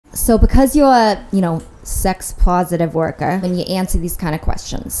So because you're a, sex positive worker, when you answer these kind of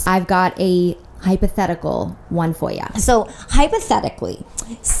questions, I've got a hypothetical one for you. So hypothetically,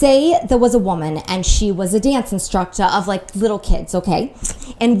 say there was a woman and she was a dance instructor of like little kids, okay?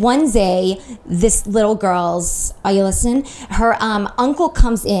 And one day, this little girl's, are you listening? Her uncle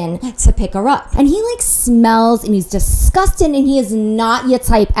comes in to pick her up. And he like smells and he's disgusting and he is not your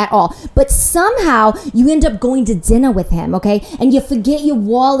type at all. But somehow you end up going to dinner with him, okay? And you forget your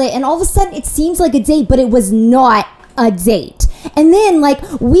wallet and all of a sudden it seems like a date, but it was not a date. And then like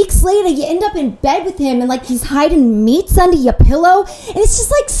weeks later you end up in bed with him and like he's hiding meats under your pillow and it's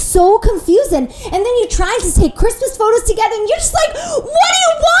just like so confusing. And then you're trying to take Christmas photos together and you're just like, what do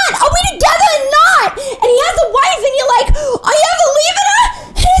you want? Are we together or not? And he has a wife and you're like, are you ever leaving her?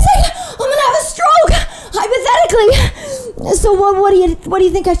 And he's like, I'm gonna have a stroke, hypothetically. So what do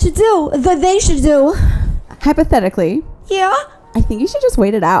you think I should do? That they should do? Hypothetically. Yeah. I think you should just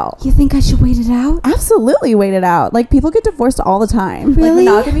wait it out. You think I should wait it out? Absolutely wait it out. Like, people get divorced all the time. Really?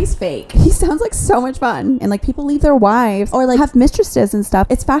 Like, monogamy's fake. He sounds like so much fun. And, like, people leave their wives or, like, have mistresses and stuff.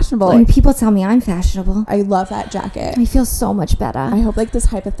 It's fashionable. And people tell me I'm fashionable. I love that jacket. I feel so much better. I hope, like, this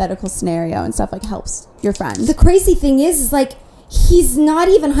hypothetical scenario and stuff, like, helps your friend. The crazy thing is like, he's not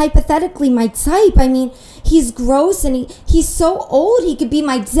even hypothetically my type. I mean, he's gross and he's so old he could be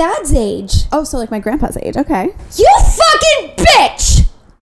my dad's age. Oh, so like my grandpa's age. Okay. You fucking bitch!